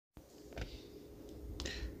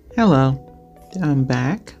Hello, I'm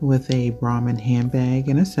back with a Brahmin handbag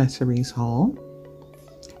and accessories haul.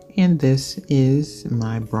 And this is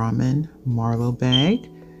my Brahmin Marlowe bag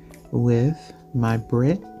with my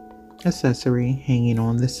Britt accessory hanging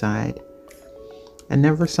on the side. I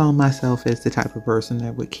never saw myself as the type of person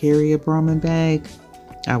that would carry a Brahmin bag.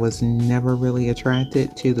 I was never really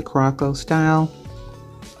attracted to the croco style,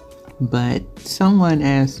 but someone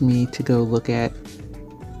asked me to go look at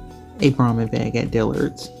a Brahmin bag at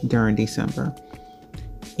Dillard's during December,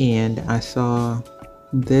 and I saw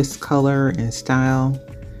this color and style,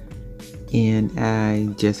 and I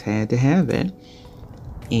just had to have it.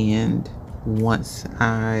 And once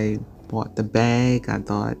I bought the bag, I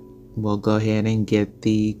thought, well, go ahead and get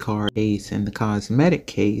the card case and the cosmetic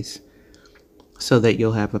case so that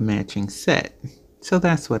you'll have a matching set. So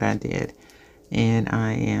that's what I did, and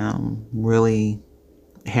I am really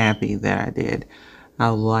happy that I did. I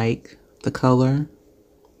like the color.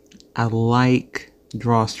 I like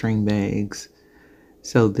drawstring bags,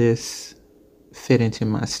 so this fit into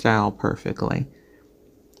my style perfectly.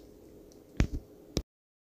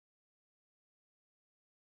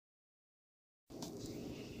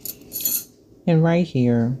 And right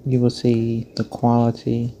here, you will see the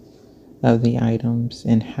quality of the items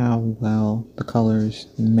and how well the colors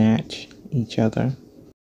match each other.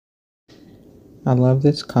 I love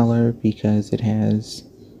this color because it has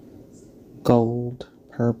gold,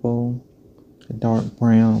 purple, a dark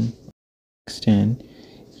brown mixed in.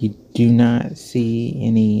 You do not see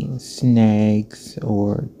any snags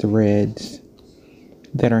or threads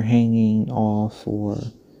that are hanging off or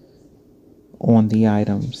on the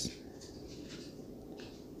items.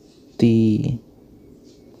 The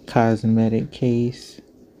cosmetic case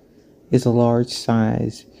is a large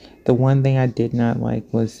size. The one thing I did not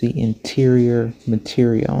like was the interior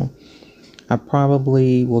material. I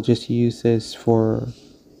probably will just use this for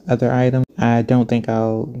other items. I don't think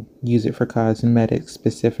I'll use it for cosmetics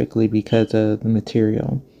specifically because of the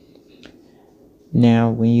material.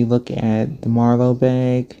 Now, when you look at the Marlowe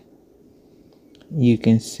bag, you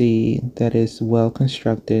can see that it's well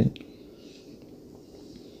constructed,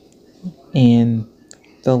 and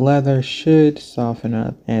the leather should soften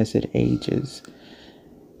up as it ages.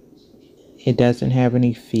 It doesn't have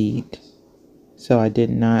any feet, so I did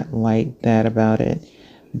not like that about it,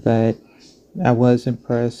 but I was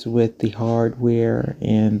impressed with the hardware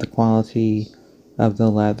and the quality of the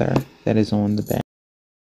leather that is on the bag.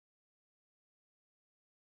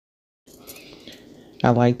 I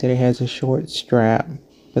like that it has a short strap,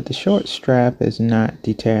 but the short strap is not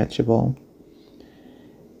detachable,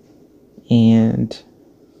 and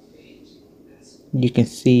you can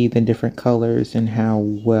see the different colors and how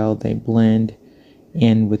well they blend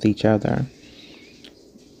in with each other.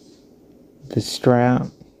 The strap,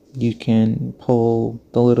 you can pull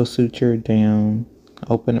the little suture down,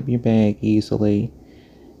 open up your bag easily,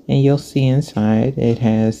 and you'll see inside it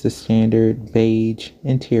has the standard beige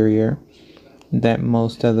interior that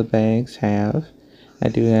most other bags have. I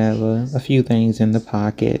do have a few things in the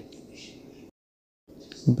pocket,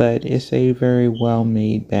 but it's a very well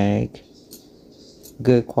made bag,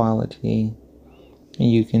 good quality,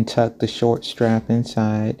 and you can tuck the short strap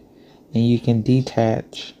inside, and you can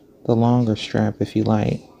detach the longer strap if you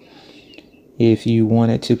like. If you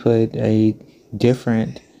wanted to put a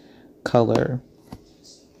different color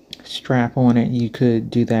strap on it, you could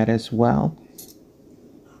do that as well.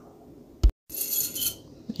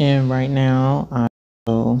 And right now, I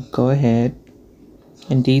will go ahead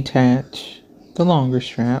and detach the longer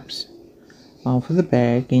straps off of the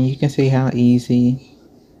bag, and you can see how easy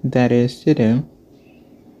that is to do.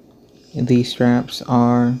 These straps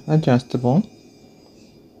are adjustable.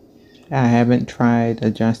 I haven't tried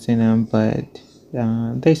adjusting them, but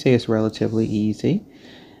they say it's relatively easy.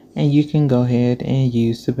 And you can go ahead and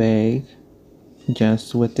use the bag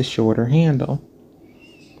just with the shorter handle.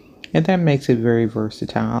 And that makes it very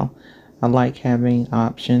versatile. I like having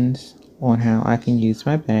options on how I can use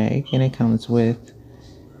my bag, and it comes with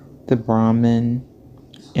the Brahmin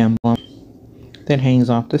emblem that hangs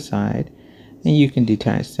off the side, and you can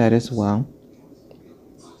detach that as well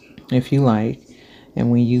if you like. And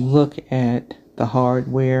when you look at the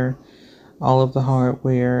hardware, all of the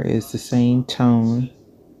hardware is the same tone.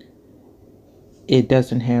 It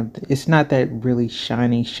doesn't have, it's not that really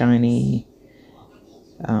shiny,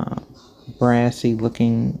 brassy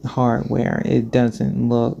looking hardware. It doesn't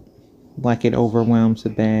look like it overwhelms the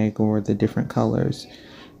bag or the different colors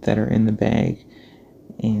that are in the bag.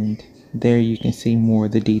 And there you can see more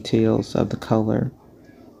of the details of the color.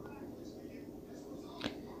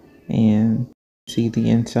 And see the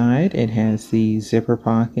inside, it has the zipper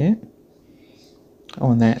pocket,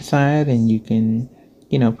 on that side, and you can,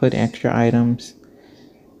 you know, put extra items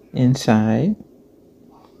inside.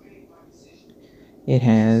 It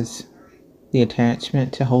has the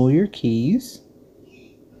attachment to hold your keys.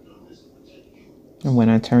 And when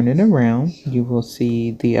I turn it around, you will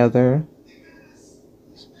see the other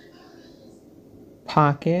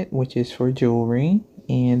pocket, which is for jewelry,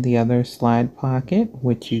 and the other slide pocket,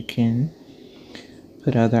 which you can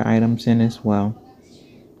put other items in as well.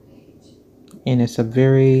 And it's a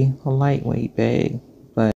very lightweight bag,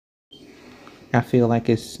 but I feel like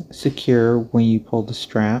it's secure when you pull the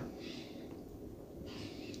strap.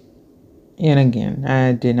 And again,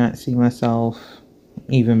 I did not see myself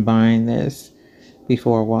even buying this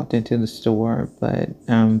before I walked into the store, but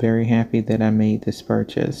I'm very happy that I made this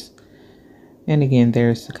purchase. And again,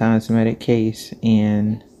 there's the cosmetic case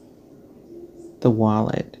and the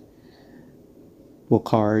wallet, well,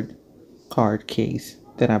 card case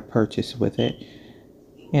that I purchased with it,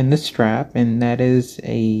 and the strap, and that is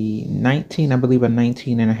a 19, I believe a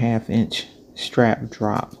 19.5-inch strap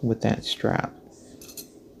drop with that strap.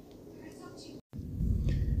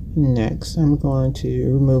 Next, I'm going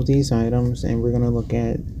to remove these items and we're going to look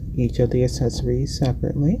at each of the accessories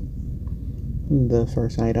separately. The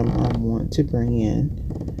first item I want to bring in,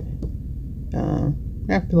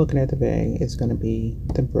 after looking at the bag, is going to be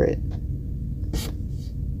the Britt.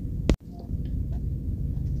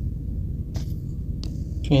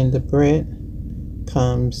 And the Britt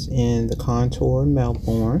comes in the contour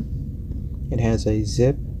Melbourne. It has a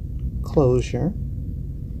zip closure,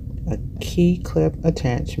 a key clip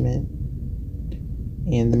attachment,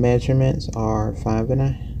 and the measurements are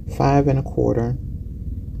 5.25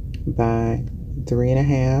 by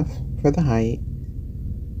 3.5 for the height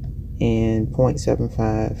and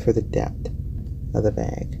 0.75 for the depth of the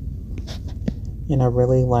bag. And I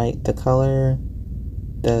really like the color,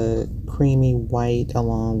 the creamy white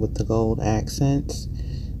along with the gold accents.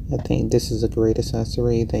 I think this is a great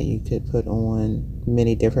accessory that you could put on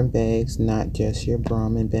many different bags, not just your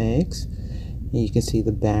Brahmin bags. And you can see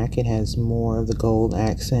the back, it has more of the gold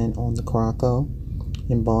accent on the croco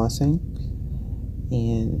embossing.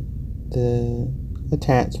 And the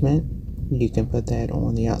attachment, you can put that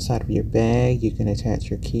on the outside of your bag. You can attach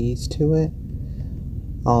your keys to it.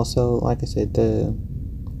 Also, like I said, the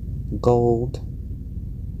gold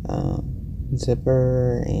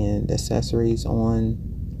zipper and accessories on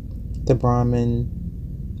the Brahmin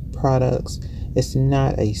products. It's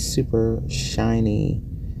not a super shiny,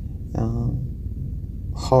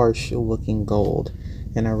 harsh looking gold,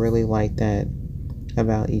 and I really like that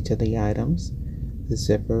about each of the items. The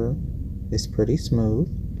zipper is pretty smooth,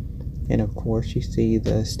 and of course you see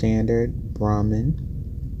the standard Brahmin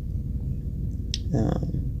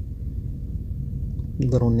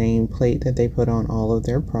little nameplate that they put on all of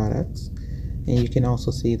their products. And you can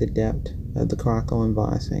also see the depth of the croco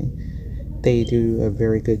embossing. They do a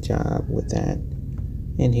very good job with that.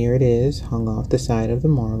 And here it is, hung off the side of the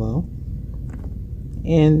Marlowe.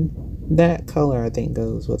 And that color, I think,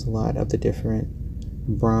 goes with a lot of the different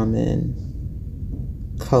Brahmin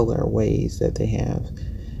color ways that they have.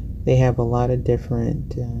 They have a lot of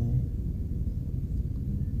different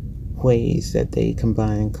ways that they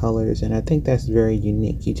combine colors, and I think that's very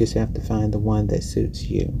unique. You just have to find the one that suits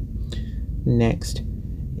you. Next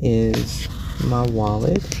is my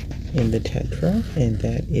wallet in the Tetra, and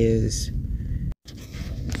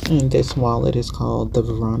this wallet is called the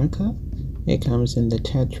Veronica. It comes in the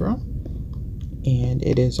Tetra, and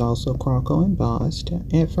it is also croco embossed.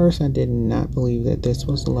 At first I did not believe that this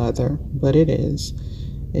was leather, but it is.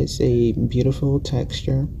 It's a beautiful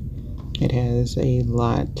texture. It has a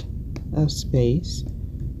lot of space,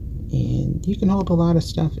 and you can hold a lot of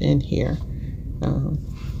stuff in here.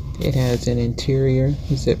 It has an interior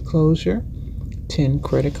zip closure, 10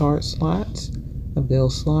 credit card slots, a bill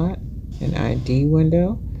slot, an ID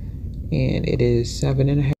window, and it is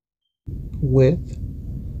 7.5 width,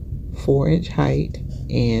 4-inch height,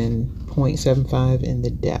 and 0.75 in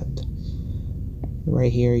the depth.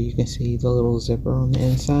 Right here you can see the little zipper on the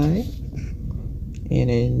inside,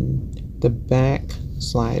 and in the back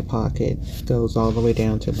slide pocket goes all the way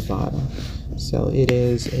down to the bottom. So it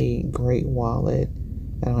is a great wallet.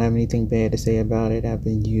 I don't have anything bad to say about it. I've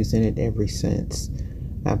been using it ever since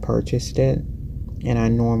I purchased it, and I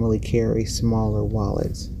normally carry smaller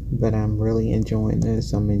wallets, but I'm really enjoying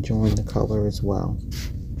this. I'm enjoying the color as well.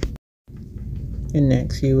 And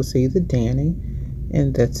next you will see the Dany,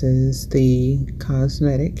 and this is the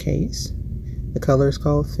cosmetic case. The color is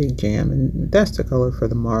called Fig Jam, and that's the color for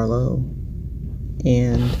the Marlowe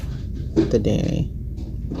and the Dany.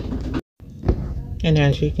 And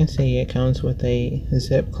as you can see, it comes with a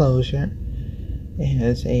zip closure, It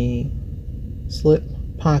has a slip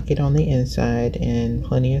pocket on the inside and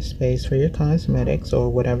plenty of space for your cosmetics or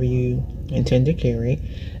whatever you intend to carry.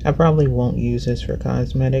 I probably won't use this for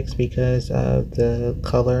cosmetics because of the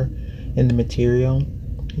color and the material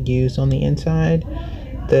used on the inside.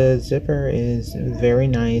 The zipper is very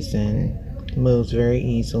nice and moves very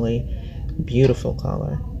easily. Beautiful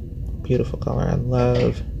color. Beautiful color. I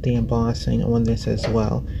love the embossing on this as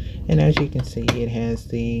well. And as you can see, it has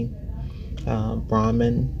the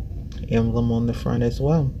Brahmin emblem on the front as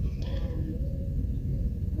well.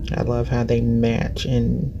 I love how they match,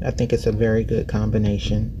 and I think it's a very good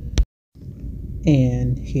combination.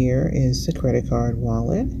 And here is the credit card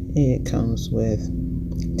wallet. It comes with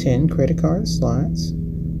 10 credit card slots,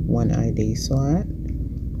 one ID slot,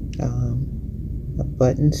 a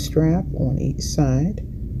button strap on each side,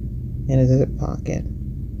 and a zip pocket.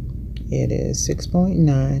 It is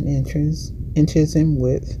 6.9 inches in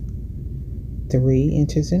width, 3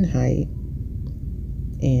 inches in height,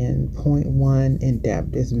 and 0.1 in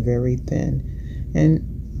depth. Is very thin, and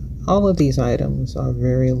all of these items are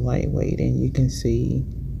very lightweight, and you can see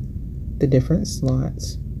the different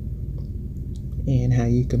slots and how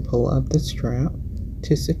you can pull up the strap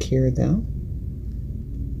to secure them.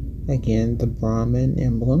 Again, the Brahmin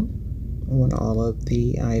emblem on all of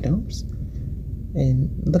the items, and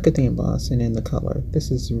look at the embossing and the color.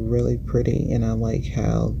 This is really pretty, and I like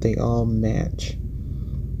how they all match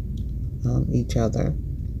each other.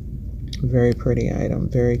 Very pretty item,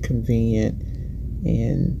 very convenient,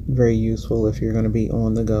 and very useful if you're going to be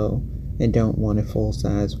on the go and don't want a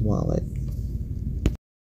full-size wallet.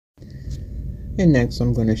 And next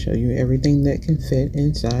I'm going to show you everything that can fit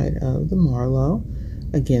inside of the Marlowe.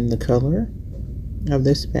 Again, the color of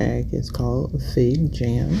this bag is called Fig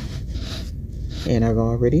Jam, and I've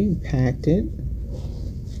already packed it,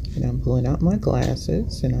 and I'm pulling out my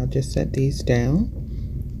glasses, and I'll just set these down.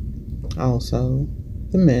 Also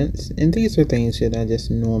the mints, and these are things that I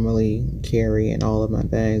just normally carry in all of my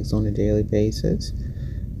bags on a daily basis.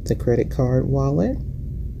 The credit card wallet,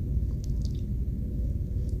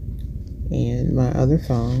 and my other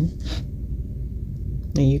phone.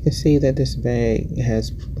 And you can see that this bag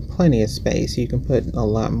has plenty of space. You can put a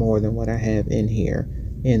lot more than what I have in here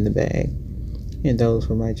in the bag. And those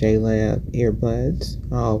were my JLab earbuds.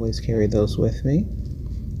 I always carry those with me.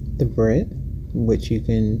 The Britt, which you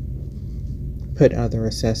can put other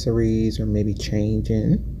accessories or maybe change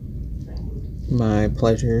in. My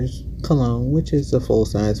Pleasures cologne, which is a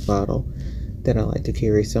full-size bottle that I like to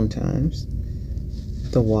carry sometimes.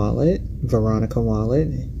 The wallet, Veronica wallet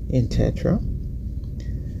in Tetra,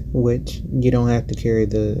 which you don't have to carry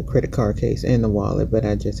the credit card case and the wallet, but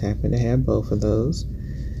I just happen to have both of those.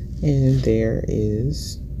 And there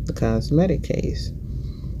is the cosmetic case.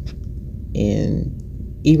 And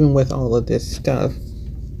even with all of this stuff,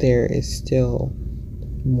 there is still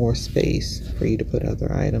more space for you to put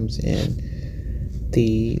other items in.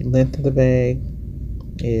 The length of the bag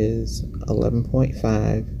is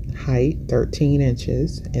 11.5, height 13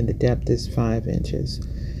 inches, and the depth is 5 inches.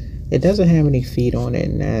 It doesn't have any feet on it,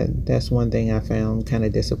 and that's one thing I found kind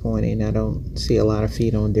of disappointing. I don't see a lot of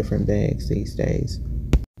feet on different bags these days.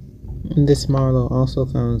 This Marlowe also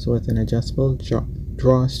comes with an adjustable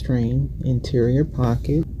drawstring interior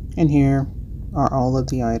pocket. And here are all of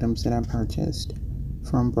the items that I purchased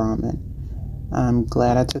from Brahmin. I'm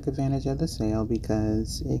glad I took advantage of the sale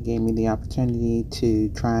because it gave me the opportunity to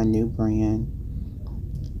try a new brand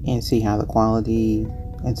and see how the quality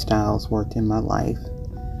and styles worked in my life.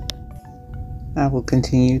 I will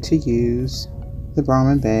continue to use the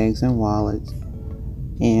Brahmin bags and wallets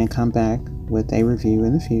and come back with a review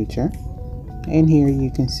in the future. And here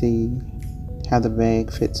you can see how the bag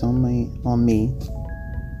fits on me.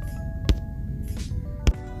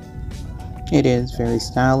 It is very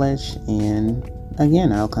stylish, and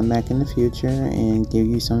again, I'll come back in the future and give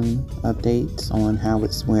you some updates on how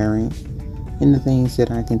it's wearing and the things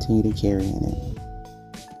that I continue to carry in it.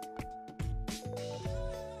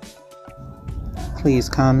 Please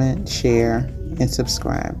comment, share, and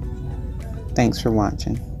subscribe. Thanks for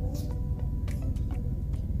watching.